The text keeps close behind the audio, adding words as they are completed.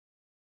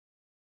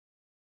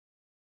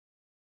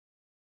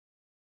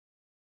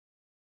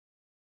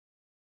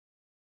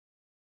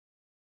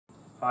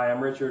Hi,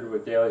 I'm Richard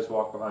with Daly's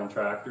Walk Behind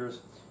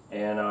Tractors,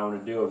 and I'm going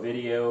to do a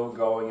video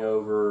going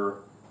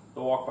over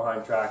the walk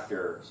behind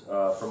tractors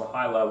from a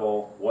high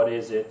level, what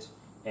is it,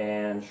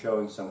 and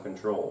showing some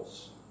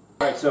controls.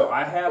 Alright, so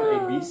I have a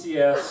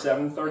BCS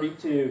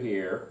 732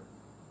 here.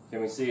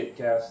 Can we see it,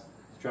 Cass?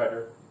 The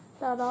tractor?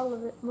 Not all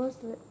of it,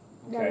 most of it.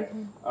 Okay.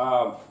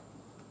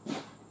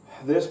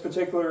 This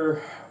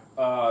particular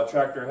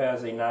tractor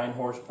has a 9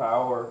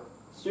 horsepower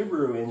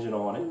Subaru engine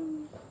on it.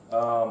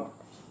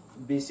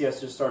 BCS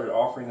just started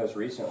offering those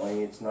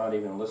recently. It's not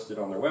even listed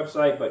on their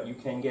website, but you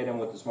can get them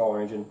with the smaller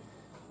engine,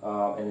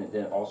 and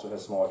it also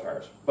has smaller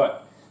tires.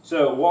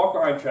 So walk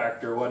behind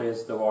tractor, what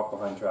is the walk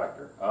behind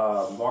tractor?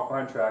 Walk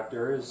behind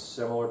tractor is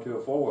similar to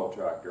a four-wheel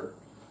tractor.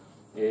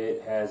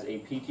 It has a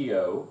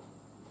PTO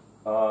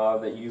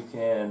that you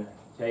can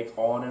take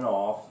on and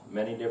off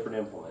many different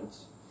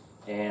implements,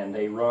 and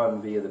they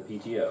run via the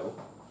PTO.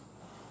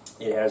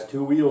 It has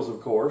 2 wheels,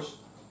 of course,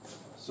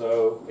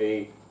 so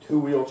a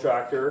 2-wheel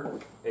tractor,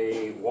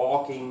 a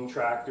walking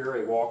tractor,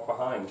 a walk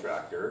behind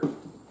tractor.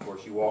 Of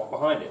course, you walk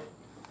behind it.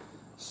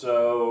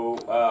 So,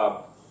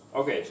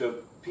 okay, so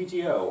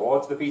PTO. Well,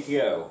 what's the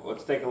PTO?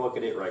 Let's take a look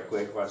at it right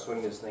quick if I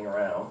swing this thing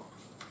around,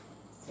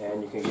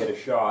 and you can get a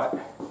shot.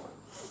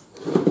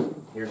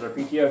 Here's our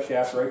PTO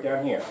shaft right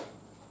down here.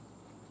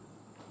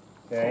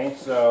 Okay,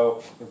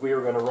 so if we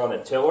were going to run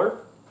a tiller,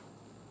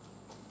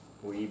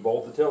 we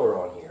bolt the tiller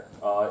on here.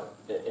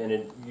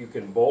 You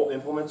can bolt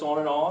implements on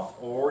and off,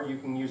 or you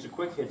can use a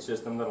quick hitch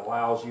system that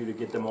allows you to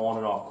get them on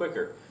and off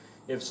quicker.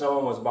 If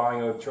someone was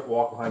buying a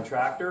walk behind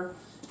tractor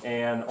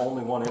and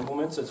only one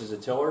implement, such as a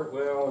tiller,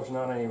 well, there's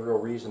not any real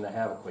reason to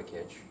have a quick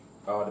hitch.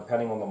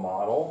 Depending on the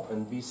model,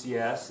 in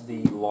BCS,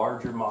 the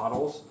larger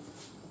models,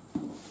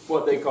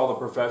 what they call the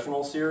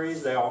professional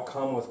series, they all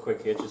come with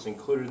quick hitches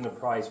included in the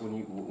price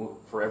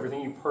for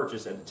everything you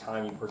purchase at the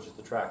time you purchase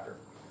the tractor.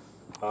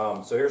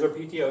 So here's our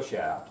PTO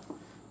shaft.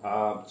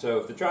 So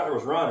if the tractor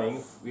was running,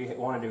 if we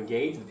wanted to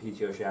engage the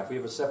PTO shaft, we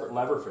have a separate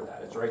lever for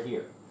that. It's right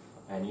here.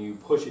 And you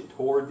push it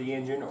toward the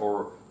engine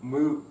or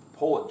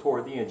pull it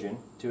toward the engine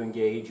to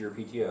engage your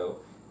PTO,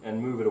 and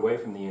move it away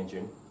from the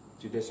engine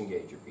to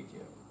disengage your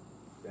PTO.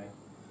 Okay?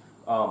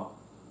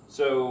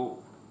 So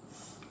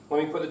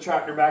let me put the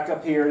tractor back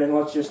up here, and then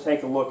let's just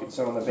take a look at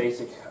some of the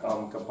basic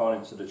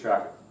components of the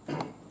tractor.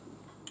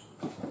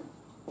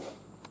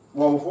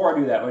 Well, before I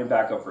do that, let me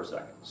back up for a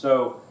second.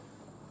 So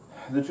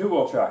the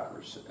 2-wheel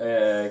tractors,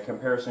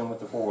 comparison with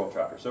the 4-wheel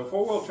tractor. So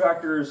 4-wheel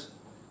tractors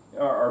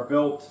are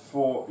built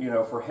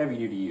for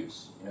heavy-duty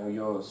use.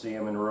 You'll see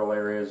them in rural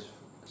areas,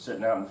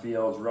 sitting out in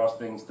fields,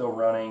 rusting, still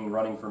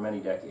running for many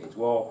decades.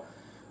 Well,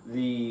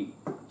 the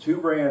 2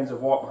 brands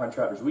of walk-behind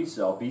tractors we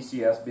sell,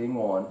 BCS being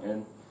one,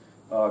 and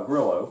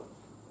Grillo,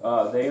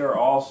 they are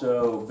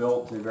also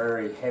built to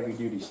very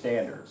heavy-duty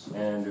standards,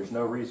 and there's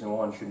no reason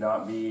one should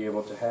not be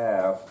able to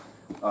have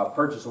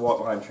purchase a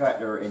walk-behind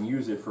tractor and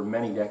use it for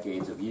many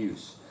decades of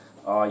use.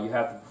 You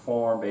have to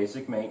perform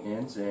basic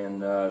maintenance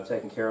and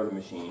taking care of the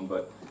machine,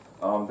 but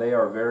they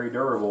are very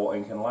durable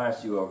and can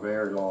last you a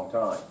very long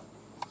time.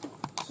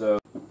 So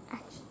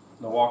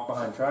the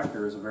walk-behind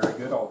tractor is a very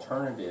good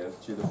alternative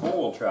to the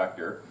four-wheel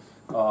tractor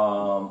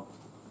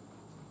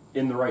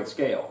in the right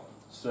scale.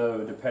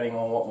 So depending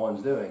on what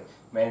one's doing,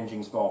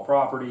 managing small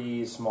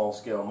properties,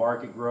 small-scale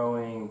market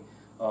growing,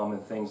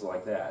 and things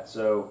like that.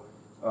 So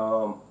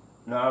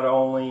not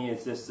only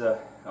is this a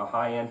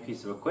high-end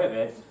piece of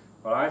equipment,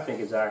 but I think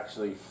it's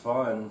actually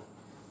fun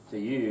to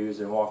use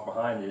and walk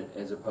behind it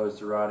as opposed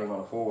to riding on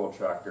a four-wheel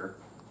tractor,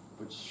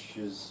 which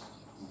is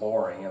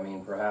boring. I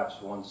mean, perhaps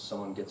once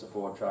someone gets a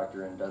four-wheel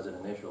tractor and does it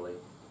initially,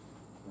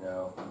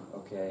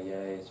 okay,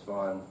 yay, it's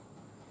fun.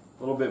 A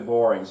little bit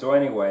boring. So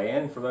anyway,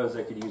 and for those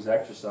that could use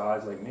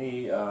exercise like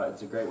me,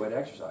 it's a great way to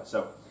exercise.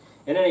 So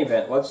in any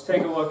event, let's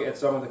take a look at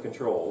some of the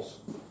controls.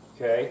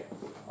 Okay,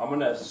 I'm going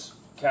to...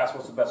 Cass,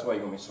 what's the best way?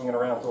 You want me to swing it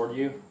around toward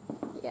you?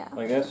 Yeah.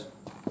 Like this?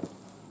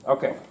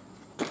 Okay.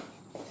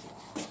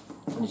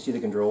 And you see the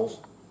controls?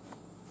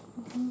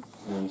 Mm-hmm.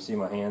 And you see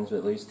my hands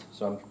at least?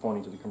 So I'm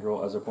pointing to the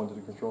control as I point to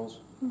the controls?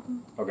 Mm-hmm.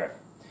 Okay.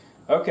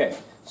 Okay,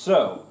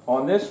 so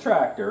on this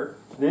tractor,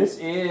 this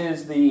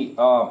is the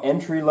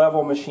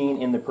entry-level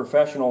machine in the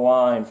professional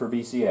line for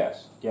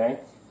BCS. Okay?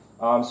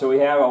 So we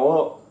have a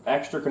little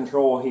extra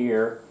control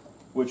here,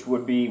 which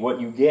would be what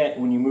you get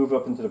when you move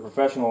up into the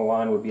professional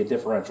line would be a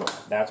differential.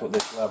 That's what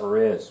this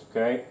lever is,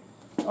 okay?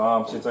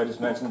 Since I just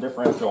mentioned the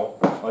differential,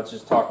 let's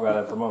just talk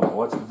about it for a moment.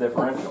 What's the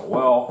differential?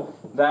 Well,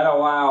 that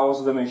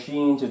allows the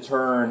machine to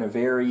turn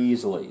very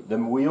easily. The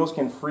wheels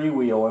can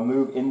freewheel and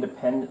move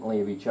independently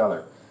of each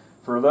other.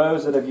 For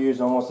those that have used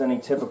almost any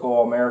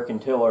typical American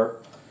tiller,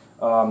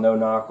 no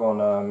knock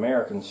on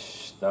American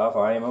stuff,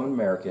 I am an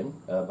American,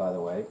 by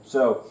the way.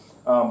 So,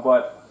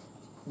 but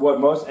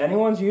what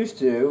anyone's used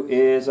to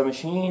is a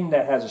machine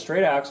that has a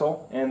straight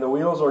axle and the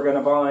wheels are going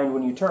to bind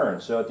when you turn.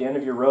 So at the end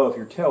of your row, if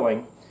you're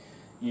tilling,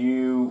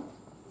 you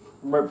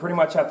pretty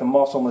much have to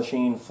muscle the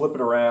machine, flip it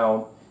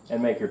around,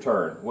 and make your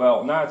turn.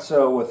 Well, not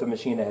so with the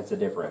machine that has the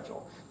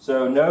differential.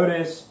 So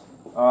notice,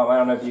 I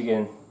don't know if you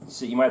can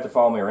see, you might have to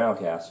follow me around,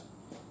 Cass.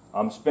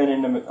 I'm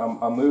spinning,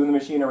 I'm moving the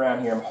machine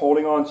around here. I'm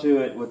holding onto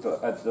it with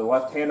at the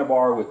left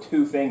handlebar with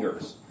 2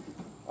 fingers.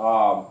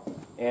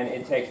 And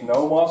it takes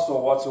no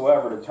muscle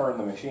whatsoever to turn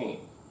the machine.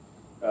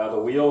 The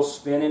wheels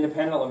spin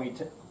independently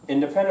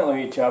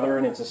of each other,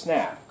 and it's a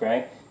snap,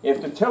 okay?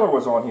 If the tiller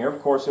was on here,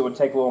 of course it would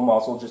take a little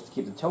muscle just to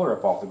keep the tiller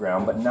up off the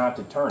ground, but not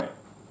to turn it.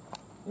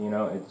 You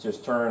know, it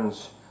just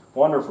turns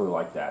wonderfully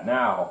like that.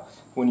 Now,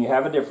 when you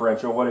have a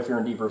differential, what if you're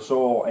in deeper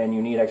soil and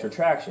you need extra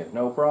traction?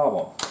 No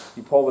problem.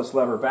 You pull this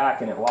lever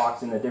back and it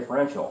locks in the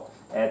differential.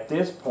 At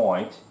this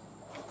point,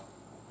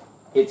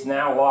 it's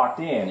now locked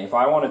in. If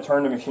I want to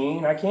turn the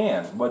machine, I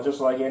can. But just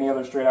like any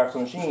other straight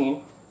axle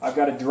machine, I've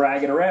got to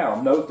drag it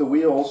around. Note the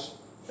wheels,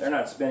 they're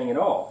not spinning at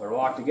all. They're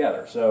locked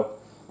together. So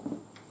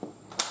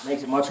it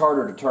makes it much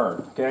harder to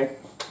turn, okay?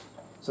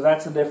 So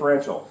that's the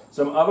differential.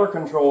 Some other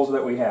controls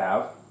that we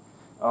have,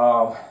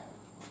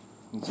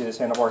 you can see this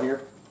handlebar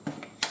here?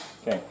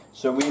 Okay,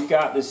 so we've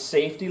got this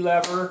safety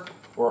lever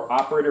or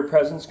operator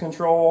presence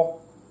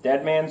control,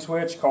 dead man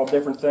switch, called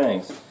different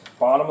things.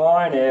 Bottom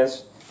line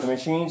is, the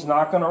machine's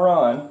not going to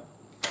run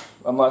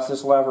unless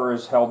this lever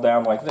is held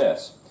down like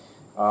this.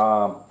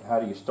 How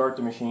do you start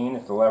the machine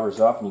if the lever's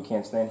up and you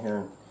can't stand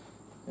here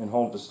and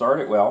hold it to start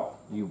it? Well,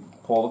 you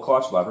pull the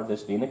clutch lever,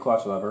 this being the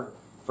clutch lever.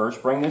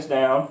 First bring this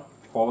down,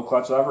 pull the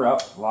clutch lever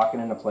up, lock it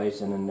into place,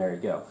 and then there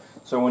you go.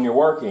 So when you're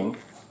working,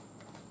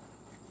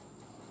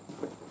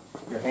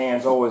 your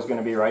hand's always going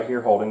to be right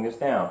here holding this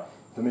down.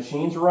 If the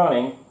machine's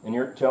running and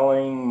you're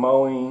tilling,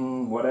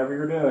 mowing, whatever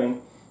you're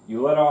doing,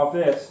 you let off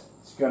this,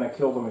 it's going to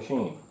kill the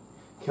machine,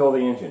 kill the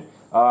engine.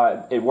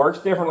 It works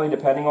differently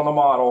depending on the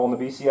model. On the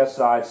BCS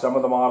side, some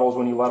of the models,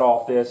 when you let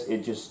off this,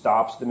 it just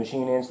stops the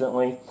machine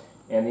instantly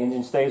and the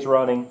engine stays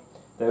running.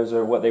 Those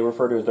are what they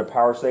refer to as their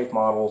power safe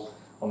models.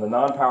 On the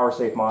non-power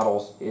safe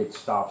models, it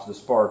stops the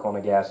spark on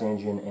a gas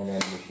engine and then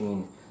the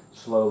machine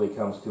slowly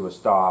comes to a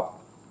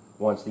stop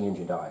once the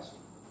engine dies.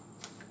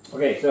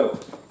 Okay, so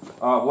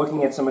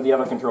looking at some of the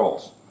other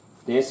controls.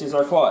 This is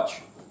our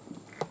clutch.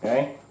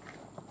 Okay?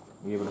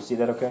 You able to see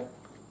that okay?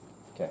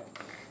 Okay.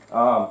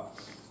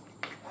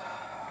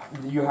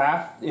 You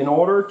have, in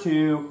order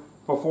to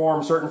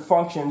perform certain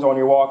functions on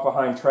your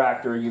walk-behind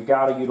tractor, you've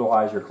got to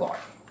utilize your clutch.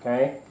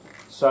 Okay?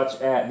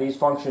 Such as, these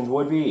functions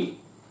would be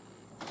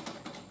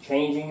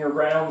changing your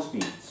ground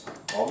speeds.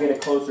 I'll get a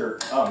closer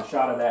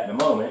shot of that in a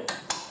moment.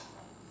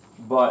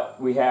 But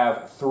we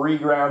have 3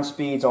 ground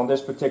speeds on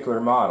this particular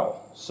model.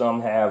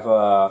 Some have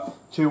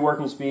 2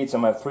 working speeds,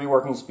 some have 3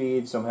 working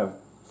speeds, some have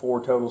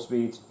 4 total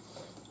speeds.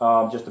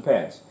 Just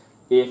depends.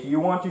 If you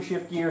want to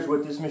shift gears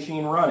with this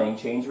machine running,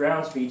 change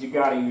ground speeds, you've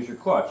got to use your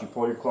clutch. You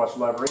pull your clutch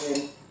lever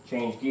in,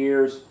 change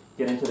gears,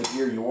 get into the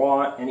gear you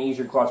want, and ease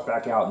your clutch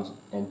back out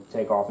and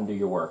take off and do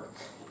your work.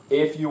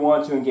 If you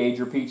want to engage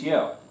your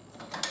PTO,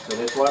 so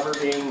this lever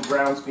being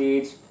ground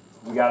speeds,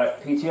 we got a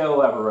PTO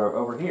lever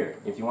over here.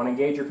 If you want to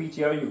engage your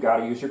PTO, you've got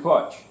to use your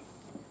clutch.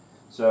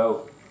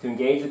 So to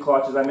engage the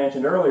clutch, as I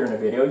mentioned earlier in the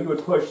video, you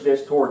would push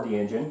this toward the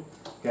engine.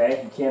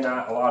 Okay, you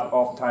cannot.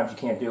 Oftentimes you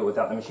can't do it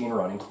without the machine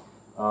running.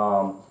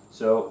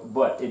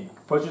 But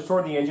it pushes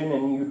toward the engine,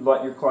 and you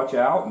let your clutch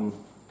out, and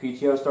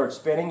PTO starts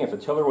spinning. If a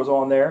tiller was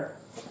on there,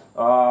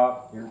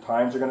 your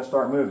tines are going to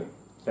start moving.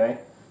 Okay,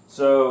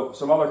 so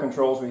some other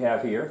controls we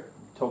have here.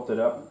 Tilt it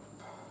up.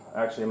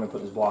 Actually, I'm going to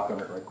put this block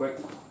under it right quick.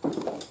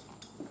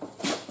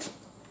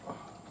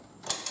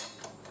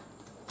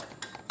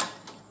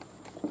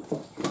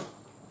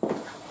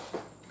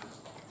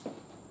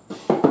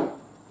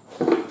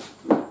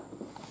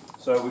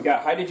 So we've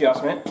got height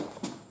adjustment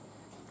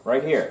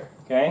right here,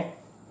 okay?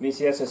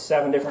 BCS has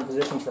 7 different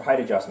positions for height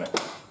adjustment.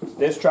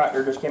 This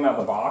tractor just came out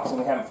of the box and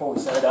we haven't fully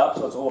set it up,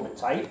 so it's a little bit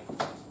tight.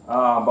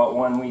 But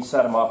when we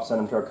set them up, send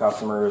them to our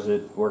customers,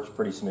 it works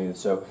pretty smooth.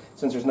 So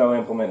since there's no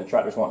implement, the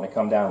tractor's wanting to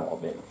come down a little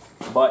bit.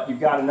 But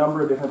you've got a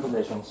number of different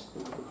positions.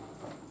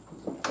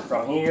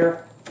 From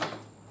here,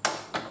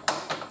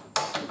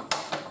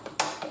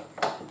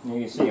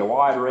 you can see a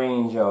wide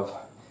range of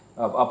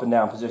up and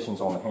down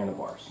positions on the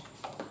handlebars.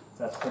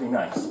 That's pretty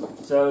nice.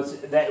 So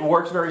that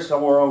works very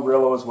similar on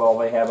Grillo as well.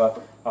 They have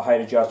a height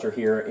adjuster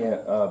here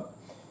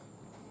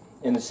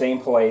in the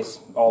same place,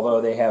 although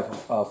they have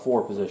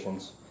 4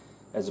 positions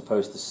as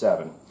opposed to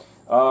 7.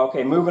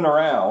 Okay, moving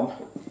around.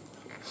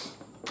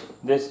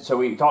 So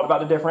we talked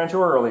about the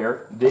differential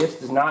earlier. This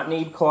does not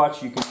need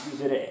clutch. You can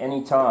use it at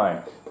any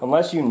time.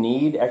 Unless you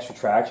need extra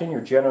traction,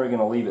 you're generally going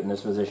to leave it in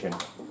this position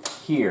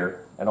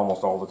here at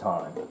almost all the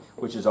time,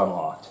 which is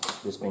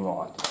unlocked, this being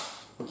locked.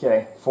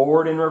 Okay,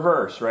 forward and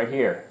reverse right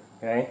here,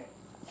 okay?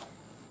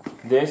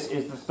 This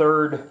is the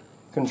 3rd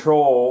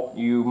control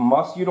you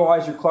must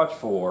utilize your clutch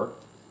for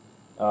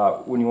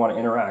when you want to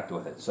interact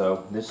with it.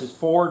 So this is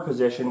forward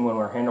position when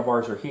our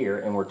handlebars are here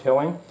and we're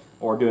tilling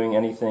or doing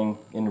anything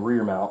in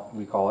rear mount,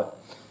 we call it.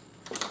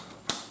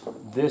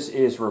 This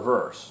is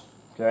reverse,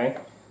 okay?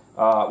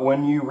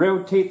 When you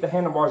rotate the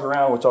handlebars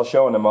around, which I'll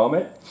show in a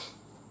moment,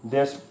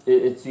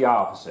 it's the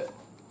opposite.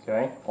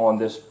 Okay, on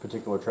this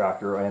particular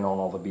tractor and on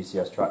all the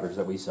BCS tractors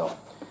that we sell.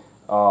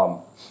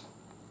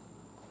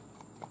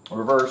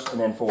 reverse, and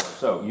then forward.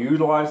 So you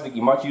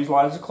must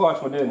utilize the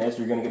clutch when doing this.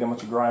 You're going to get a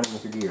bunch of grinding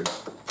with your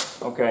gears.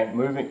 Okay,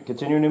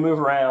 continuing to move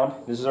around.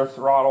 This is our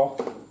throttle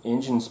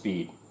engine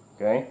speed.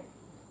 Okay,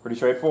 pretty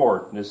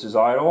straightforward. This is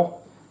idle.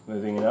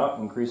 Moving it up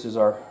increases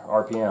our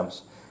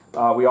RPMs.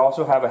 We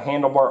also have a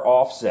handlebar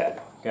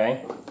offset.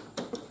 Okay,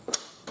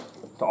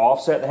 to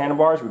offset the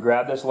handlebars, we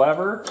grab this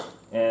lever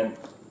and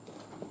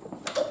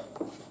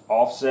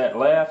offset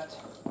left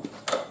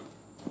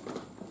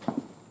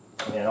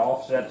and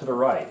offset to the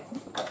right.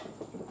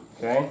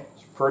 Okay,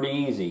 it's pretty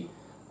easy.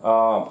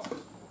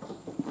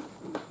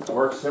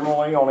 Works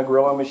similarly on a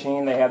Grillo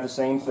machine. They have the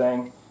same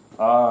thing.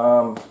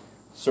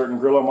 Certain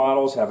Grillo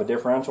models have a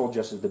differential,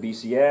 just as the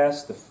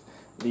BCS.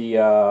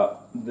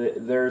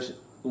 There's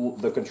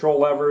the control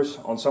levers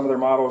on some of their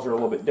models are a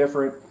little bit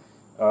different.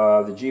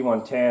 The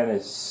G110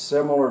 is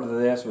similar to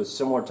this with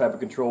similar type of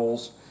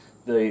controls.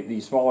 The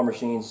smaller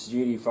machines,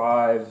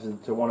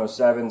 GD5 to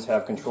 107s,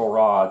 have control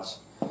rods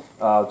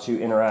to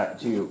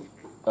interact to.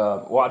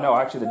 Well, no,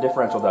 actually the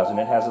differential doesn't.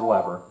 It has a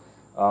lever,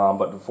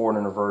 but the forward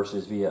and reverse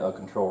is via a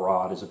control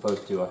rod as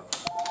opposed to a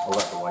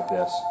lever like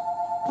this.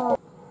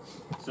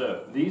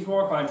 So these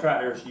walk-behind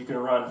tractors, you can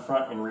run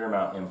front and rear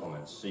mount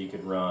implements. So you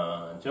could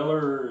run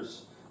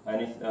tillers,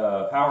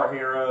 power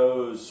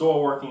harrows,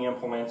 soil working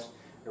implements,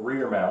 a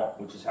rear mount,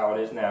 which is how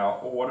it is now.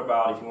 Well, what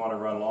about if you want to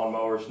run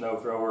lawnmowers, snow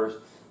throwers,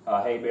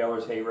 hay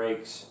balers, hay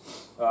rakes,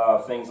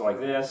 things like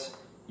this?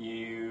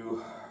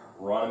 You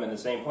run them in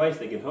the same place.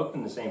 They get hooked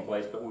in the same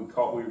place, but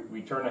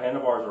we turn the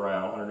handlebars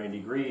around 180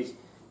 degrees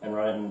and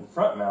run it in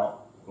front mount,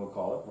 we'll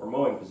call it, or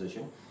mowing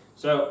position.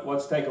 So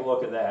let's take a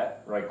look at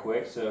that right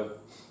quick. So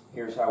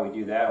here's how we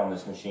do that on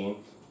this machine.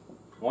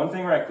 One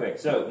thing right quick.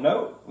 So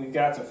note, we've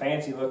got some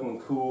fancy looking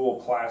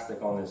cool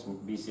plastic on this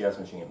BCS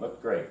machine. It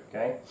looked great,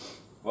 okay?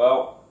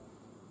 Well,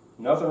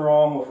 nothing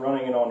wrong with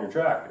running it on your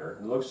tractor.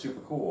 It looks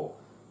super cool.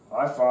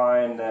 I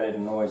find that it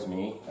annoys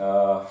me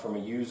from a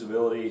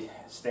usability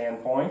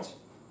standpoint.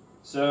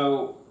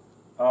 So,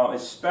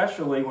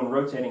 especially when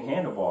rotating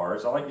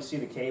handlebars, I like to see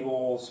the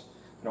cables.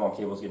 I don't want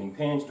cables getting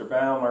pinched or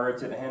bound when I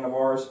rotate the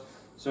handlebars.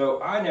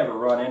 So I never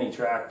run any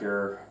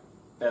tractor,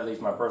 at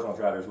least my personal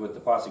tractors, with the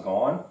plastic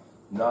on.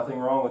 Nothing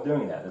wrong with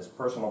doing that. That's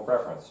personal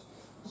preference.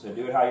 So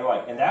do it how you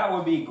like. And that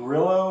would be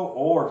Grillo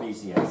or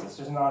BCS. It's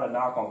just not a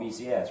knock on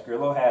BCS.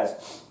 Grillo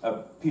has a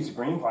piece of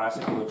green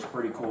plastic that looks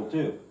pretty cool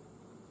too.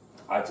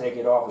 I take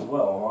it off as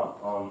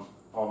well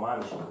on my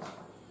machines.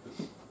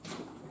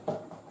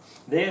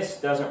 This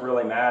doesn't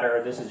really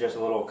matter. This is just a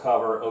little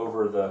cover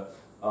over the,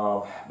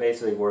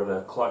 basically where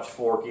the clutch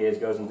fork is,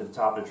 goes into the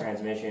top of the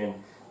transmission.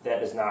 That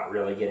does not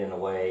really get in the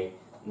way.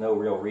 No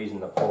real reason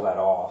to pull that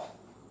off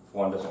if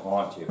one doesn't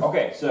want to.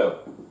 Okay, so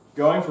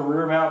going from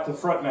rear mount to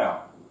front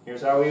mount.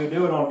 Here's how we would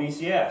do it on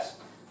BCS.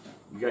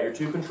 You got your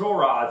two control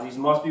rods. These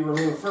must be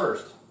removed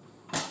first.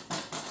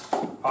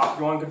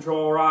 Pop one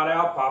control rod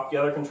out, pop the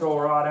other control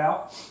rod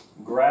out,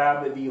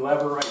 grab the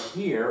lever right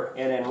here,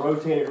 and then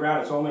rotate it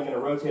around. It's only going to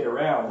rotate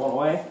around one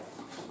way,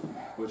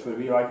 which would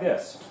be like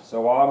this.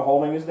 So while I'm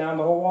holding this down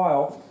the whole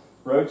while,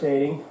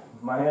 rotating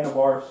my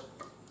handlebars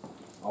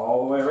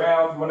all the way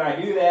around. When I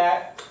do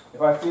that,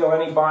 if I feel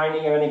any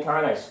binding of any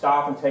kind, I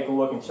stop and take a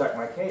look and check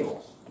my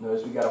cables.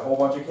 Notice we've got a whole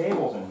bunch of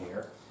cables in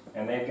here,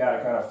 and they've got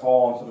to kind of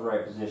fall into the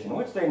right position,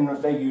 which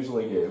they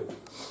usually do.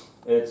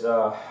 It's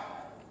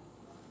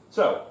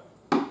so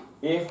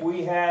if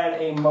we had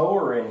a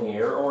mower in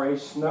here, or a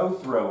snow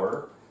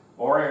thrower,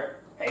 or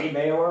a hay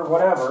baler,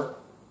 whatever,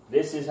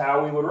 this is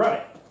how we would run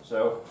it.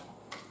 So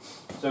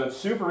it's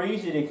super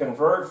easy to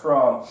convert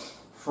from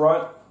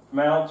front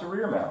mount to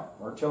rear mount,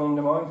 or tilling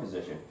to mowing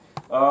position.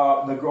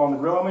 On the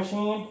Grillo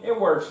machine, it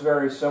works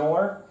very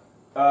similar.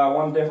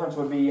 One difference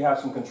would be you have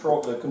some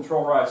control. The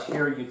control rods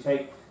here, you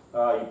take,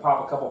 you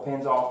pop a couple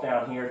pins off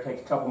down here. It takes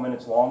a couple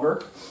minutes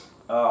longer,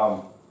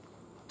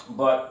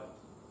 but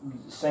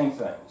same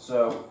thing.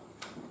 So,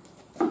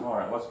 all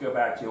right, let's go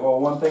back to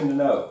one thing to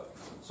note.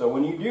 So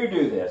when you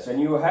do this, and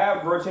you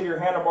have rotated your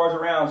handlebars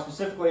around,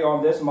 specifically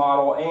on this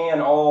model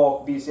and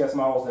all BCS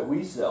models that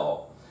we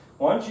sell,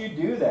 once you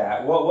do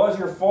that, what was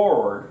your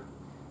forward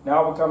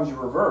now becomes your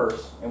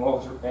reverse,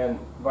 and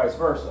vice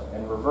versa,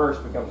 and reverse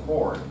becomes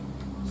forward.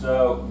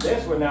 So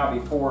this would now be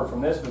forward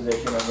from this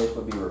position, and this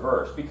would be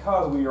reverse,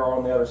 because we are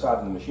on the other side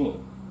of the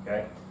machine.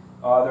 Okay,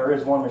 there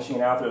is one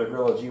machine out there, the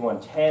Grillo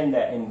G110,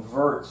 that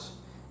inverts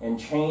and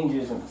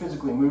changes and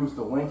physically moves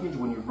the linkage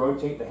when you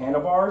rotate the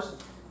handlebars.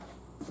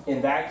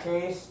 In that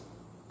case,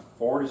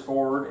 forward is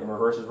forward and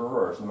reverse is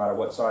reverse, no matter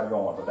what side you're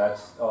on. But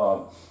that's,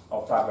 off the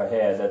top of my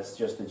head, that's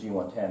just the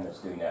G110 that's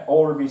doing that.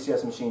 Older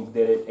BCS machines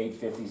did it,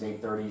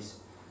 850s, 830s,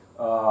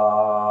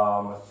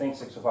 I think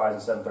 605s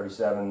and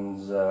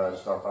 737s,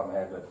 just off the top of my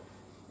head. But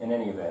in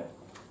any event,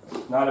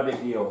 not a big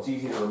deal. It's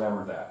easy to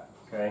remember that,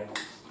 okay?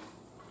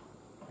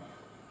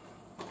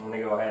 I'm going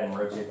to go ahead and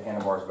rotate the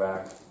handlebars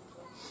back.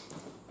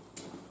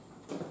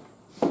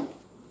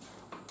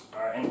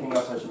 Anything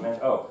else I should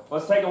mention? Oh,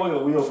 let's take a look at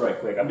the wheels right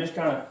quick. This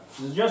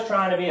is just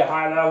trying to be a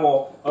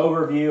high-level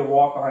overview of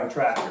walk-behind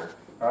tractor.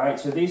 All right,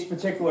 so these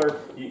particular,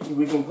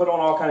 we can put on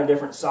all kind of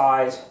different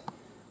size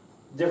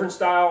different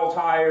style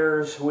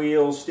tires,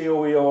 wheels,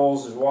 steel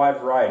wheels, there's a wide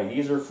variety.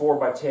 These are 4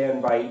 by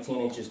 10 by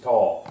 18 inches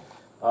tall.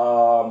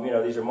 You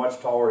know, these are much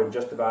taller than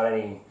just about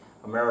any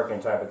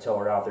American type of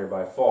tiller out there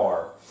by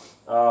far.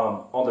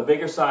 On the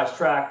bigger size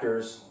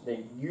tractors,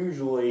 they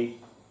usually,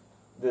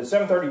 the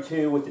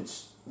 732 with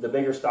the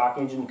bigger stock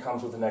engine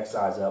comes with the next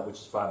size up, which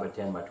is 5 by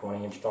 10 by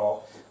 20 inch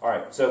tall. All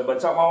right, so,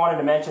 but something I wanted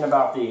to mention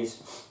about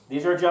these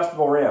are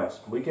adjustable rims.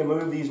 We can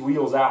move these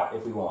wheels out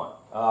if we want.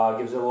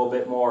 Gives it a little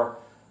bit more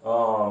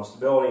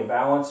stability and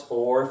balance,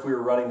 or if we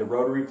were running the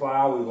rotary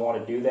plow, we want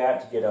to do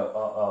that to get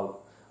a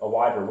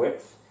wider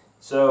width.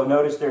 So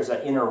notice there's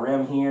an inner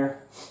rim here.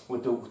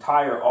 With the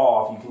tire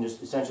off, you can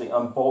just essentially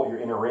unbolt your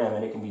inner rim,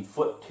 and it can be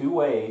flipped 2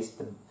 ways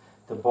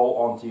to bolt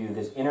onto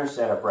this inner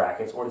set of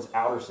brackets or this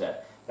outer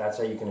set. That's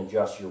how you can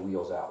adjust your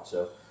wheels out.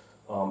 So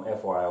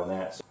FYI on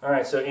that. All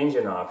right, so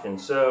engine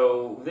options.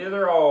 So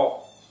they're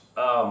all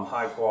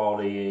high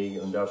quality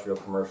industrial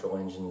commercial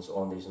engines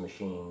on these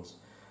machines.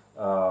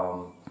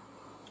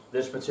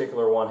 This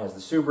particular one has the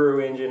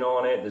Subaru engine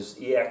on it, this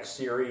EX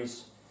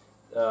series,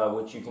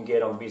 which you can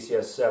get on the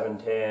BCS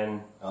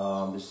 710.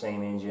 The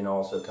same engine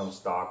also comes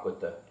stock with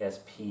the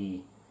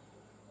SP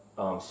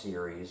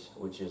series,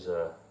 which is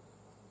a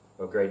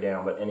grade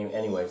down. But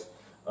anyways,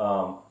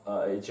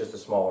 it's just a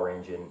smaller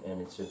engine,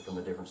 and it's from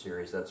a different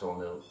series. That's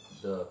on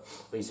the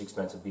least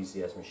expensive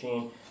BCS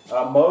machine.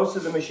 Most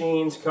of the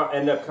machines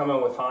end up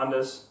coming with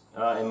Hondas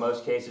in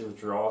most cases,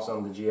 which are also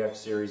on the GX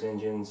series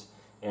engines,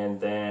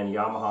 and then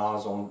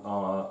Yamahas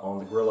on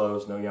the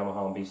Grillos. No Yamaha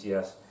on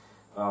BCS.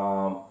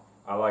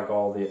 I like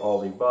all the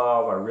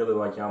above. I really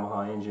like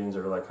Yamaha engines,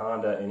 or like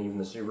Honda, and even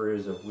the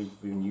Subarus that we've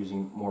been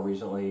using more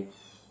recently.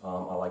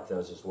 I like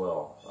those as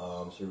well.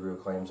 Subaru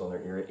claims on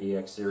their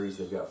EX series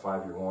they've got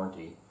 5-year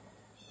warranty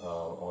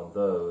on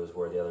those,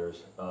 where the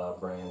others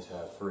brands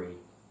have 3.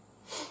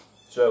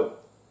 So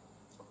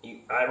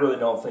I really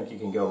don't think you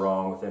can go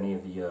wrong with any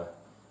of the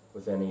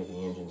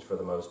engines for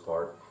the most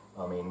part.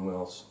 I mean,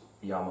 well,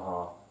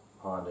 Yamaha,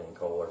 Honda, and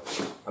Kohler.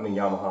 I mean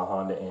Yamaha,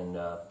 Honda, and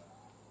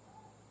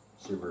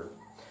Subaru.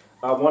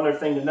 One other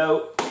thing to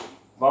note.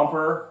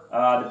 Bumper,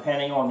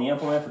 depending on the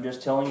implement for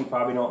just tilling, you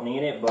probably don't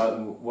need it, but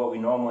what we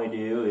normally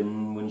do,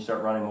 and when you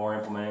start running more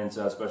implements,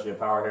 especially a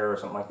power hair or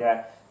something like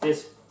that,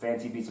 this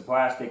fancy piece of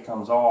plastic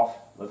comes off,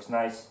 looks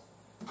nice.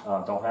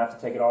 Don't have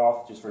to take it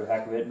off just for the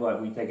heck of it,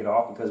 but we take it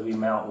off because we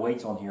mount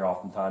weights on here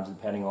oftentimes,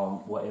 depending on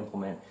what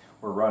implement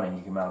we're running.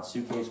 You can mount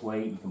suitcase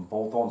weight, you can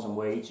bolt on some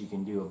weights, you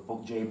can do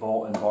a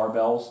J-bolt and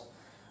barbells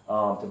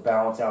to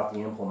balance out the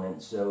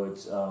implement, so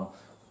it's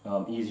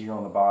easier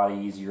on the body,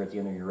 easier at the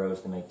end of your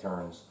rows to make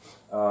turns.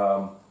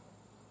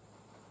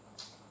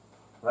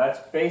 That's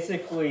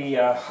basically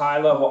a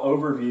high-level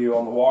overview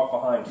on the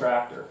walk-behind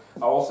tractor.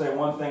 I will say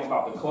one thing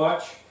about the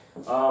clutch.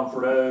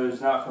 For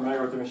those not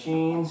familiar with the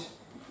machines,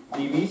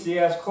 the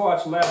BCS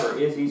clutch lever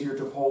is easier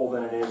to pull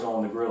than it is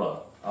on the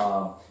Grillo.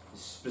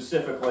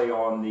 Specifically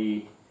on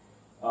the,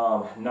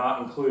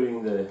 not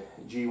including the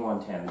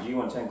G110. The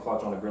G110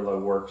 clutch on the Grillo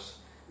works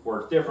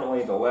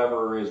differently. The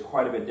lever is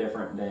quite a bit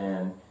different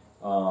than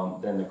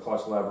the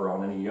clutch lever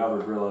on any other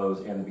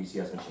Grillos and the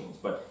BCS machines.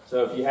 But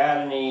so if you had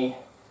any,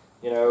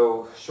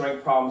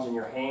 strength problems in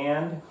your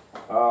hand,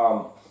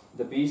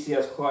 the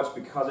BCS clutch,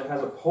 because it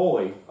has a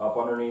pulley up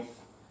underneath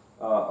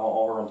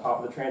or on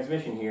top of the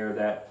transmission here,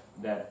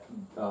 that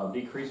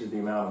decreases the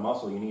amount of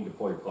muscle you need to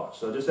pull your clutch.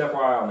 So just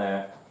FYI on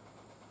that.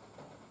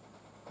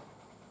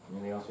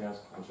 Anything else you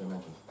asked? What should I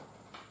mention?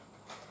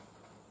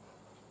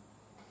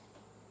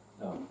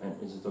 Oh,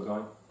 and is it still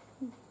going?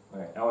 All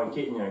right. Oh, and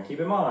keep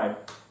in mind,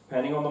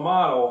 depending on the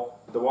model,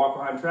 the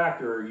walk-behind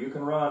tractor, you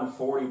can run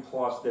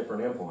 40+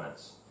 different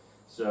implements.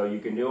 So you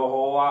can do a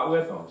whole lot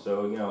with them.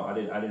 So, I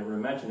didn't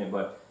really mention it,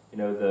 but,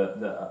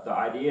 the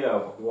idea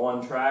of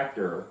one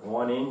tractor,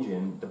 one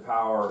engine to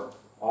power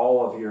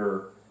all of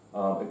your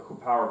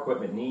power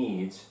equipment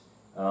needs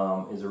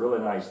is a really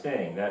nice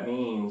thing. That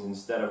means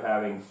instead of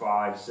having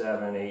 5,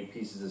 7, 8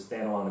 pieces of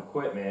standalone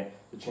equipment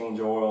to change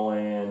oil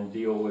in,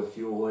 deal with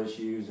fuel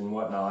issues and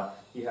whatnot,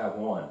 you have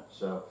one.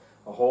 So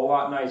a whole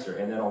lot nicer.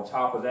 And then on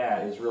top of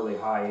that is really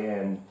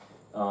high-end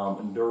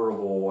and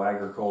durable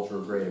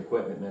agricultural grade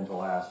equipment meant to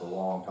last a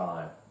long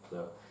time.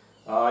 So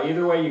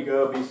either way you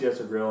go,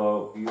 BCS or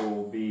Grillo, you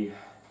will be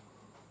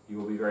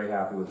very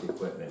happy with the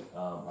equipment.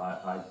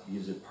 I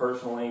use it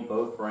personally,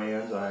 both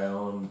brands. I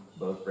own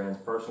both brands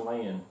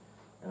personally, and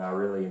I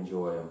really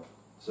enjoy them.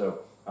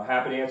 So I'm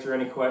happy to answer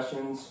any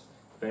questions.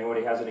 If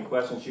anybody has any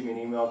questions, shoot me an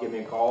email, give me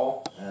a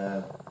call.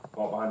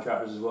 Walk Behind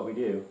Tractors is what we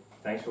do.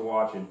 Thanks for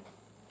watching.